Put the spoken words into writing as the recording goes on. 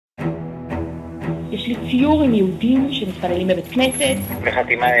יש לי ציור עם יהודים שמתפללים בבית כנסת.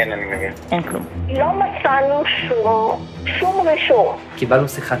 בחתימה אין, אני מבין. אין כלום. לא מצאנו שום רישום. קיבלנו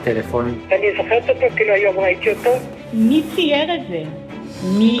שיחת טלפון. אני זוכרת אותו, כאילו היום ראיתי אותו. מי צייר את זה?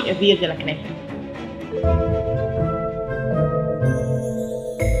 מי הביא את זה לכנסת?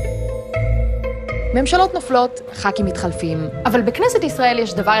 ממשלות נופלות, ח"כים מתחלפים, אבל בכנסת ישראל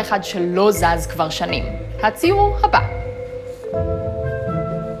יש דבר אחד שלא זז כבר שנים. הציור הבא.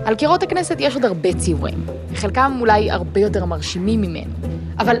 על קירות הכנסת יש עוד הרבה ציורים, חלקם אולי הרבה יותר מרשימים ממנו.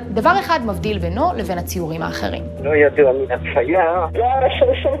 אבל דבר אחד מבדיל בינו לבין הציורים האחרים. לא ידוע מן הצייר. לא היה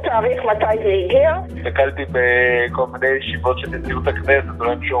שום תאריך מתי זה הגיע. הסתכלתי בכל מיני ישיבות של נשיאות הכנסת,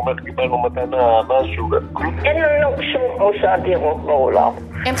 אולי מישהו אומר קיבלנו מתנה משהו. אין לנו שום מושג ירוק בעולם.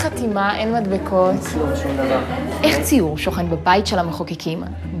 אין חתימה, אין מדבקות. שום דבר. איך ציור שוכן בבית של המחוקקים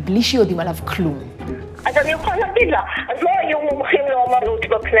בלי שיודעים עליו כלום? אז אני יכול להגיד לה, אז לא היו מומחים לאומנות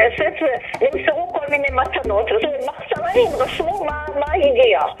בכנסת, ונמסרו כל מיני מתנות, ומחסרים רשמו מה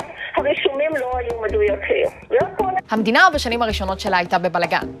הגיע. הרישומים לא היו מדויקים. המדינה בשנים הראשונות שלה הייתה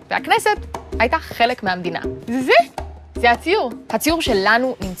בבלגן, והכנסת הייתה חלק מהמדינה. זה הציור. הציור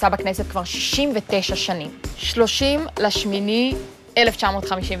שלנו נמצא בכנסת כבר 69 שנים.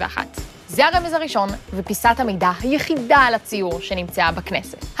 30/8/1951. זה הרמז הראשון ופיסת המידע היחידה על הציור שנמצאה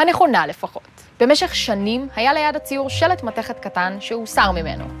בכנסת. הנכונה לפחות. במשך שנים היה ליד הציור שלט מתכת קטן שהוסר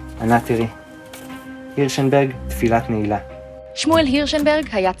ממנו. ענת, תראי. הירשנברג, תפילת נעילה. שמואל הירשנברג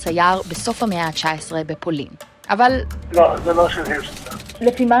היה צייר בסוף המאה ה-19 בפולין. אבל... לא, זה לא של הירשנברג.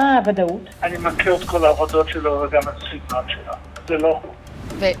 לפי מה הוודאות? אני מכיר את כל העבודות שלו וגם את הסגנון שלו. זה לא.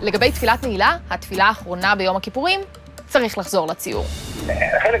 ולגבי תפילת נעילה, התפילה האחרונה ביום הכיפורים, צריך לחזור לציור.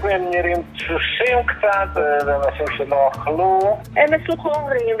 חלק מהם נראים תשושים קצת, ואנשים שלא אכלו. הם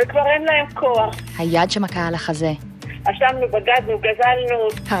מסוחררים וכבר אין להם כוח. היד שמכה על החזה. אשמנו, בגדנו, גזלנו.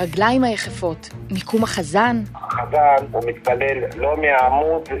 הרגליים היחפות, מיקום החזן. החזן הוא מתפלל לא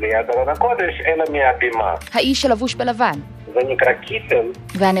מהעמוד ליד ארון הקודש, אלא מהבימה. האיש שלבוש בלבן. זה נקרא קיטל.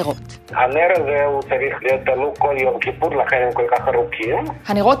 והנרות. הנר הזה הוא צריך להיות דלוק כל יום כיפור, לכן הם כל כך ארוכים.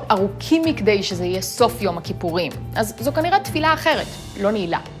 הנרות ארוכים מכדי שזה יהיה סוף יום הכיפורים. אז זו כנראה תפילה אחרת, לא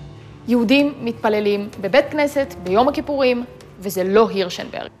נעילה. יהודים מתפללים בבית כנסת ביום הכיפורים, וזה לא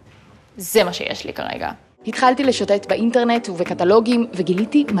הירשנברג. זה מה שיש לי כרגע. התחלתי לשוטט באינטרנט ובקטלוגים,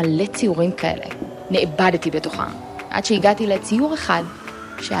 וגיליתי מלא ציורים כאלה. נאבדתי בתוכם, עד שהגעתי לציור אחד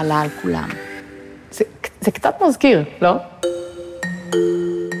שעלה על כולם. זה קצת מזכיר, לא?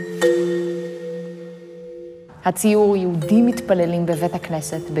 הציור יהודים מתפללים בבית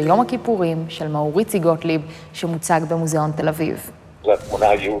הכנסת ביום הכיפורים של מאוריצי גוטליב, שמוצג במוזיאון תל אביב. זו התמונה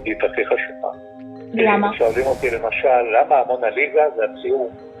היהודית הכי חשובה. למה? שואלים אותי למשל, למה המונליזה זה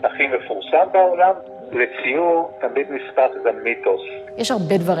הציור הכי מפורסם בעולם? לציור תמיד נספר גם מיתוס. יש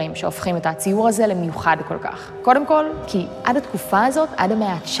הרבה דברים שהופכים את הציור הזה למיוחד כל כך. קודם כל, כי עד התקופה הזאת, עד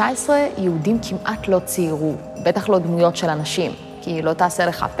המאה ה-19, יהודים כמעט לא ציירו, בטח לא דמויות של אנשים, כי לא תעשה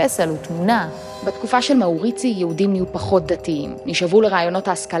לך פסל או תמונה. בתקופה של מאוריצי, יהודים נהיו פחות דתיים, נשאבו לרעיונות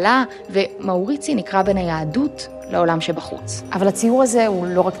ההשכלה, ומאוריצי נקרא בין היהדות לעולם שבחוץ. אבל הציור הזה הוא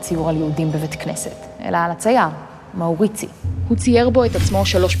לא רק ציור על יהודים בבית כנסת, אלא על הצייר, מאוריצי. הוא צייר בו את עצמו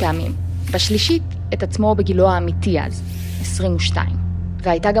 3 פעמים. בשלישית, את עצמו בגילו האמיתי אז, 22.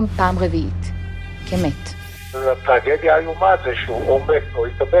 והייתה גם פעם רביעית, כמת. הטרגדיה האיומה זה שהוא עומד או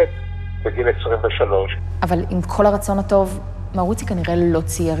התאבד בגיל 23. אבל עם כל הרצון הטוב, מאוריצי כנראה לא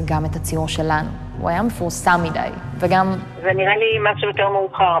צייר גם את הציור שלנו. הוא היה מפורסם מדי, וגם... זה נראה לי משהו יותר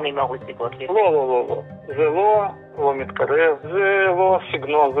מאוחר ממאוריצי גוטליב. לא. זה לא מתקרב, זה לא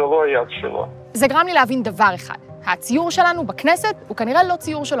הסגנון, זה לא היד שלו. זה גרם לי להבין דבר אחד. הציור שלנו בכנסת הוא כנראה לא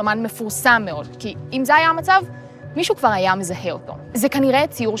ציור של אומן מפורסם מאוד, כי אם זה היה המצב, מישהו כבר היה מזהה אותו. זה כנראה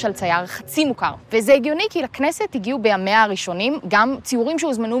ציור של צייר חצי מוכר, וזה הגיוני כי לכנסת הגיעו בימיה הראשונים גם ציורים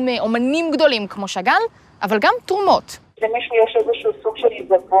שהוזמנו מאומנים גדולים כמו שגל, אבל גם תרומות. למישהו יש איזשהו סוג של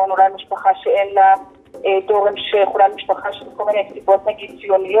עיזבון, אולי משפחה שאין לה דור המשך, אולי משפחה של כל מיני סיבות נגיד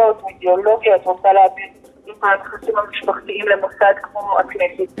ציוניות או אידיאולוגיות, רוצה להביא את היחסים המשפחתיים למוסד כמו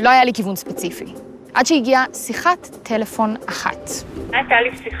הכנסת. לא היה לי כיוון ספציפי. עד שהגיעה שיחת טלפון אחת. הייתה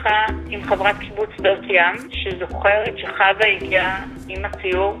לי שיחה עם חברת קיבוץ שדות ים, שזוכרת שחווה הגיעה עם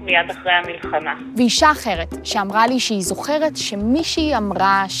הציור מיד אחרי המלחמה. ואישה אחרת, שאמרה לי שהיא זוכרת שמישהי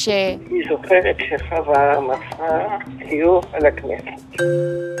אמרה היא זוכרת שחווה מסרה ציור על הכנסת.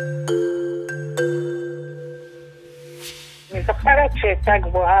 אני זוכרת שהייתה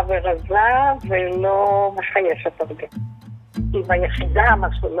גבוהה ורזה ולא מחיישת הרבה. עם היחידה, מה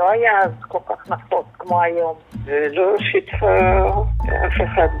שלא היה אז כל כך נפוץ כמו היום. ולא שיתפה אף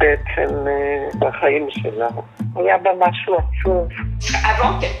אחד בעצם בחיים שלה. היה בה משהו עצוב.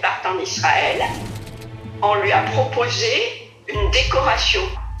 Avant qu'elle parte en Israël, on lui a proposé une décoration,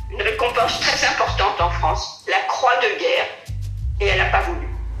 une récompense très importante en France, la croix de guerre, et elle n'a pas voulu.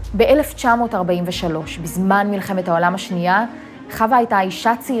 ב-1943, בזמן מלחמת העולם השנייה, חווה הייתה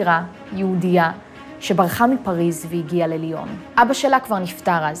אישה צעירה, יהודייה, שברחה מפריז והגיעה לליון. אבא שלה כבר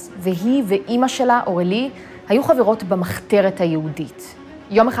נפטר אז, והיא ואימא שלה, אורלי, היו חברות במחתרת היהודית.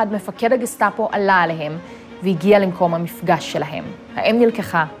 יום אחד מפקד הגסטאפו עלה עליהם, והגיע למקום המפגש שלהם. האם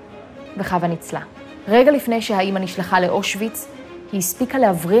נלקחה, וחווה ניצלה. רגע לפני שהאימא נשלחה לאושוויץ, היא הספיקה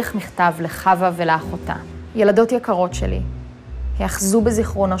להבריח מכתב לחווה ולאחותה. ילדות יקרות שלי, היאחזו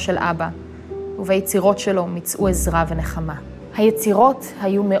בזיכרונו של אבא, וביצירות שלו מצאו עזרה ונחמה. היצירות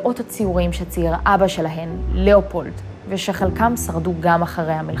היו מאות הציורים שצייר אבא שלהן, לאופולד, ושחלקם שרדו גם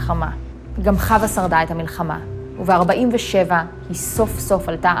אחרי המלחמה. גם חווה שרדה את המלחמה, וב-47 היא סוף סוף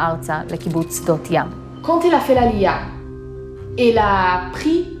עלתה ארצה לקיבוץ שדות ים. Quand elle a fait l'Aliyah, elle a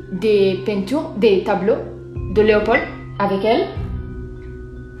pris des peintures, des tableaux de Léopold avec elle.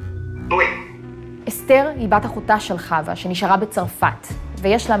 Oui. אסתר היא בת אחותה של חווה, שנשארה בצרפת,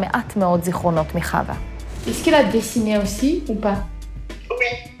 ויש לה מעט מאוד זיכרונות מחווה. Est-ce qu'elle a dessiné aussi ou pas?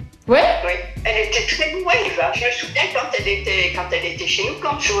 Oui. Ouais? Oui. Elle était très douée, va. Je me souviens quand elle était chez nous,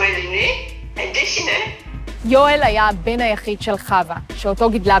 quand Joël est né, elle dessinait. יואל היה הבן היחיד של חווה, שאותו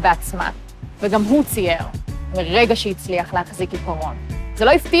גידלה בעצמה, וגם הוא צייר, מרגע שהצליח להחזיק עיפרון. זה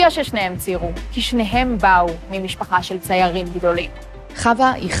לא הפתיע ששניהם ציירו, כי שניהם באו ממשפחה של ציירים גדולים.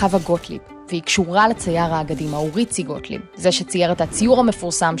 חווה היא חווה גוטליב, והיא קשורה לצייר האגדי מאוריצי גוטליב, זה שצייר את הציור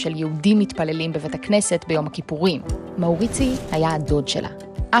המפורסם של יהודים מתפללים בבית הכנסת ביום הכיפורים. מאוריצי היה הדוד שלה,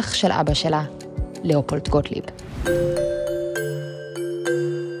 אח של אבא שלה, לאופולד גוטליב.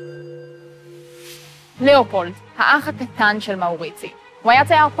 לאופולד, האח הקטן של מאוריצי. הוא היה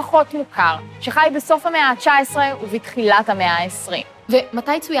צייר פחות מוכר, שחי בסוף המאה ה-19 ובתחילת המאה ה-20.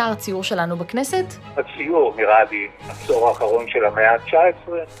 ומתי צויר הציור שלנו בכנסת? הציור נראה לי העשור האחרון של המאה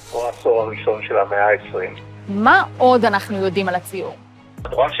ה-19 או העשור הראשון של המאה ה-20. מה עוד אנחנו יודעים על הציור?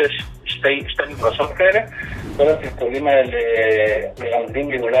 את רואה שיש שתי נברשות כאלה, כל הסרטונים האלה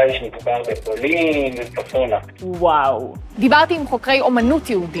מרמזים לי אולי שמדובר בפולין וצפונה. וואו. דיברתי עם חוקרי אומנות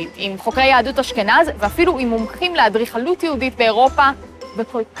יהודית, עם חוקרי יהדות אשכנז, ואפילו עם מומחים לאדריכלות יהודית באירופה,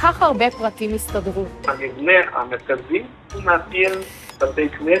 וכל כך הרבה פרטים הסתדרו. המבנה המרכזי הוא מאפיין בתי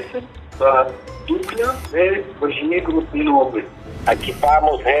כנסת, בדוקלה ובז'ניגרוס-נילובל. הכיפה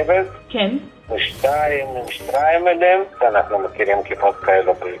המוזהבת? כן. ושתיים אליהם, אנחנו מכירים כיפות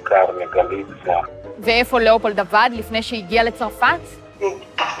כאלו בעיקר מגליציה. ואיפה לאופולד עבד לפני שהגיע לצרפת?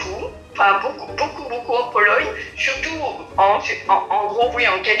 Partout, enfin beaucoup en Pologne, surtout en gros, oui,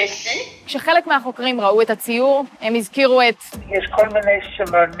 en Tennessee. כשחלק מהחוקרים ראו את הציור, הם הזכירו את... יש כל מיני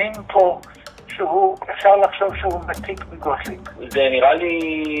שמרנים פה שהוא, אפשר לחשוב שהוא מתיק מגוטליב. זה נראה לי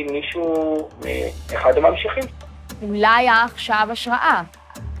מישהו מאחד הממשיכים. אולי עכשיו השראה.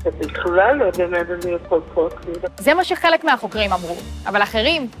 בכלל לא באמת אני יכול פרוטלי. זה מה שחלק מהחוקרים אמרו, אבל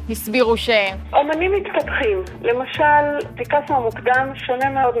אחרים הסבירו ש... אומנים מתפתחים. למשל, פיקאסו המוקדם שונה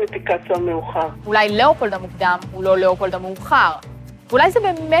מאוד מפיקאסו המאוחר. אולי לאופולד המוקדם הוא לא לאופולד המאוחר. אולי זה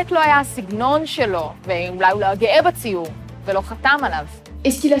באמת לא היה הסגנון שלו, ואולי הוא לא גאה בציור, ולא חתם עליו.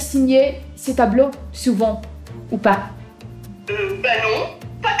 Est-ce qu'il a signé ses tableaux souvent ou pas? Ben non.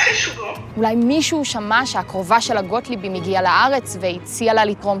 אולי מישהו שמע שהקרובה של הגוטליבים הגיעה לארץ והציע לה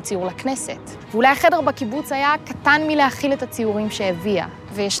לתרום ציור לכנסת. ואולי החדר בקיבוץ היה קטן מלהכיל את הציורים שהביאה.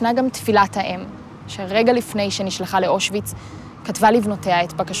 וישנה גם תפילת האם, שרגע לפני שנשלחה לאושוויץ, כתבה לבנותיה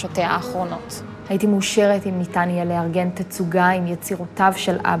את בקשותיה האחרונות. הייתי מאושרת אם ניתן יהיה לארגן תצוגה עם יצירותיו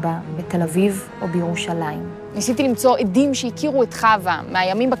של אבא בתל אביב או בירושלים. ניסיתי למצוא עדים שהכירו את חווה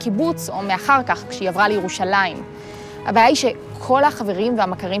מהימים בקיבוץ או מאחר כך כשהיא עברה לירושלים. הבעיה היא שכל החברים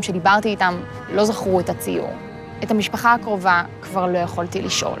והמכרים שדיברתי איתם לא זכרו את הציור. את המשפחה הקרובה כבר לא יכולתי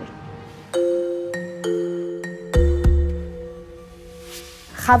לשאול.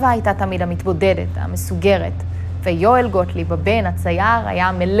 חווה הייתה תמיד המתבודדת, המסוגרת, ויואל גוטליב, הבן, הצייר,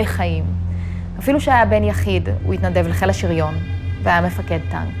 היה מלא חיים. אפילו שהיה בן יחיד, הוא התנדב לחיל השריון, והיה מפקד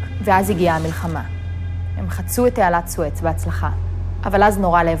טנק. ואז הגיעה המלחמה. הם חצו את תעלת סואץ בהצלחה, אבל אז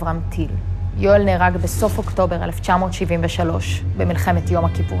נורה לעברם טיל. יואל נהרג בסוף אוקטובר 1973, במלחמת יום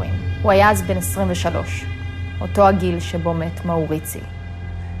הכיפורים. הוא היה אז בן 23, אותו הגיל שבו מת מאוריצי.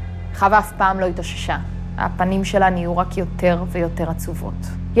 חווה אף פעם לא התאוששה. הפנים שלה נהיו רק יותר ויותר עצובות.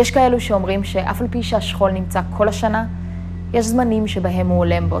 יש כאלו שאומרים שאף על פי שהשכול נמצא כל השנה, יש זמנים שבהם הוא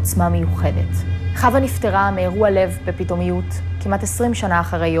עולם בעוצמה מיוחדת. חווה נפטרה מאירוע לב בפתאומיות, כמעט 20 שנה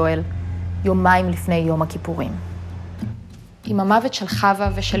אחרי יואל, יומיים לפני יום הכיפורים. עם המוות של חווה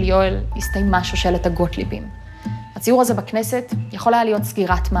ושל יואל הסתיימה שושלת הגוטליבים. הציור הזה בכנסת יכול היה להיות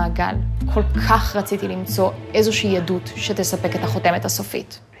סגירת מעגל. כל כך רציתי למצוא איזושהי עדות שתספק את החותמת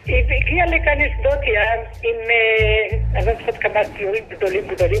הסופית. היא הגיעה לכאן לשדות ים עם, אני לא זוכרת כמה ציורים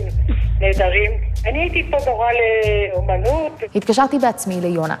גדולים, נהדרים. אני הייתי פה מורה לאומנות. התקשרתי בעצמי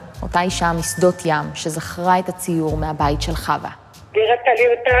ליונה, אותה אישה משדות ים שזכרה את הציור מהבית של חווה. היא ראתה לי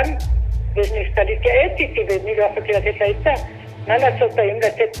אותם וניסתה להתייעץ איתי ואני לא יכולתי לתת לה עצה. מה לעשות, האם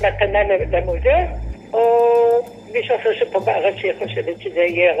לתת מתנה למוזיאון או מישהו אחר שפה בארץ שהיא חושבת שזה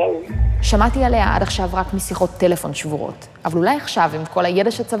יהיה ראוי. שמעתי עליה עד עכשיו רק משיחות טלפון שבורות, אבל אולי עכשיו, עם כל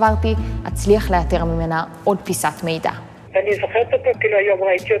הידע שצברתי, אצליח לאתר ממנה עוד פיסת מידע. ואני זוכרת אותו, כאילו היום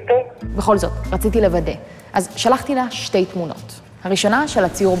ראיתי אותו. בכל זאת, רציתי לוודא. אז שלחתי לה 2 תמונות. הראשונה של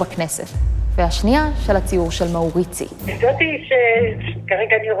הציור בכנסת, והשנייה של הציור של מאוריצי. זאתי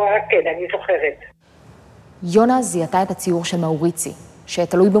שכרגע אני רואה, כן, אני זוכרת. יונה זיהתה את הציור של מאוריצי,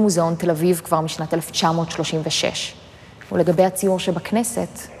 שתלוי במוזיאון תל אביב כבר משנת 1936. ולגבי הציור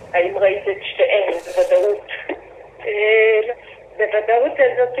שבכנסת, האם ראית את שתיהן בוודאות? בוודאות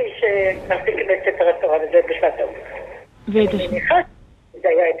הזאת שמחזיק את ספר התורה, וזה בשביל טעות. אני מניחה, זה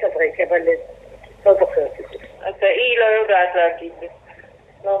היה את הדרקי, אבל לא זוכרת את זה. אז היא לא יודעת להגיד,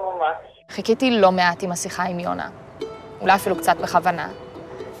 לא ממש. חיכיתי לא מעט עם השיחה עם יונה, אולי אפילו קצת בכוונה,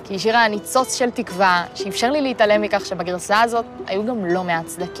 כי היא השאירה ניצוץ של תקווה שאפשר לי להתעלם מכך שבגרסה הזאת היו גם לא מעט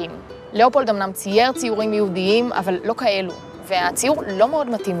צדקים. לאופולד אמנם צייר ציורים יהודיים, אבל לא כאלו. והציור לא מאוד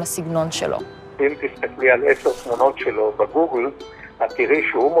מתאים לסגנון שלו. אם תסתכלי על 10 תמונות שלו בגוגל, את תראי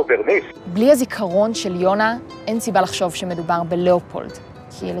שהוא מודרניסט. בלי הזיכרון של יונה, אין סיבה לחשוב שמדובר בלאופולד.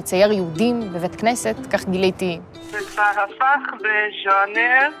 כי לצייר יהודים בבית כנסת, כך גיליתי. זה כבר הפך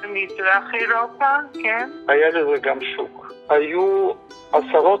בז'אנר מזרח אירופה, כן? היה לזה גם שוק. היו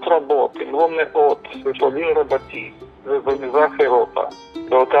עשרות רבות, אם לא מאות, בפולין רבתי ובמזרח אירופה,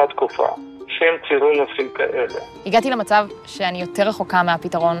 באותה תקופה. שהם ציירו נושאים כאלה. הגעתי למצב שאני יותר רחוקה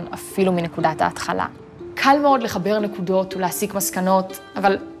מהפתרון אפילו מנקודת ההתחלה. קל מאוד לחבר נקודות ולהסיק מסקנות,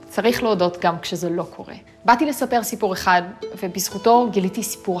 אבל צריך להודות גם כשזה לא קורה. באתי לספר סיפור אחד, ובזכותו גיליתי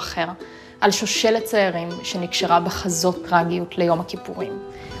סיפור אחר, על שושלת ציירים שנקשרה בחזות טרגיות ליום הכיפורים.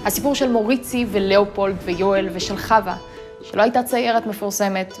 הסיפור של מאוריצי ולאופולד ויואל ושל חווה, שלא הייתה ציירת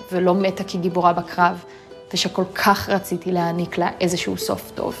מפורסמת ולא מתה כגיבורה בקרב, ושכל כך רציתי להעניק לה איזשהו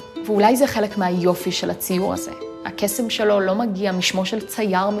סוף טוב. ואולי זה חלק מהיופי של הציור הזה. הקסם שלו לא מגיע משמו של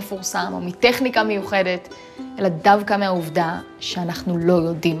צייר מפורסם או מטכניקה מיוחדת, אלא דווקא מהעובדה שאנחנו לא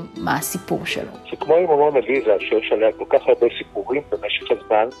יודעים מה הסיפור שלו. שכמו עם המון אליזה, שיש עליה כל כך הרבה סיפורים במשך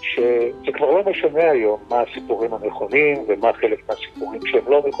הזמן, שזה כבר לא משנה היום מה הסיפורים הנכונים ומה חלק מהסיפורים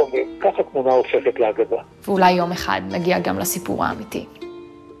שהם לא נכונים. ככה תמונה הופכת לאגדה. ואולי יום אחד נגיע גם לסיפור האמיתי.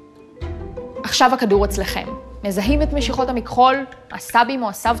 עכשיו הכדור אצלכם. מזהים את משיכות המכחול, הסבים או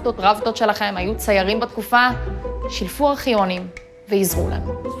הסבתות רבתות שלכם היו ציירים בתקופה, שלפו ארכיונים ועזרו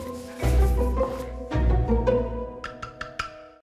לנו.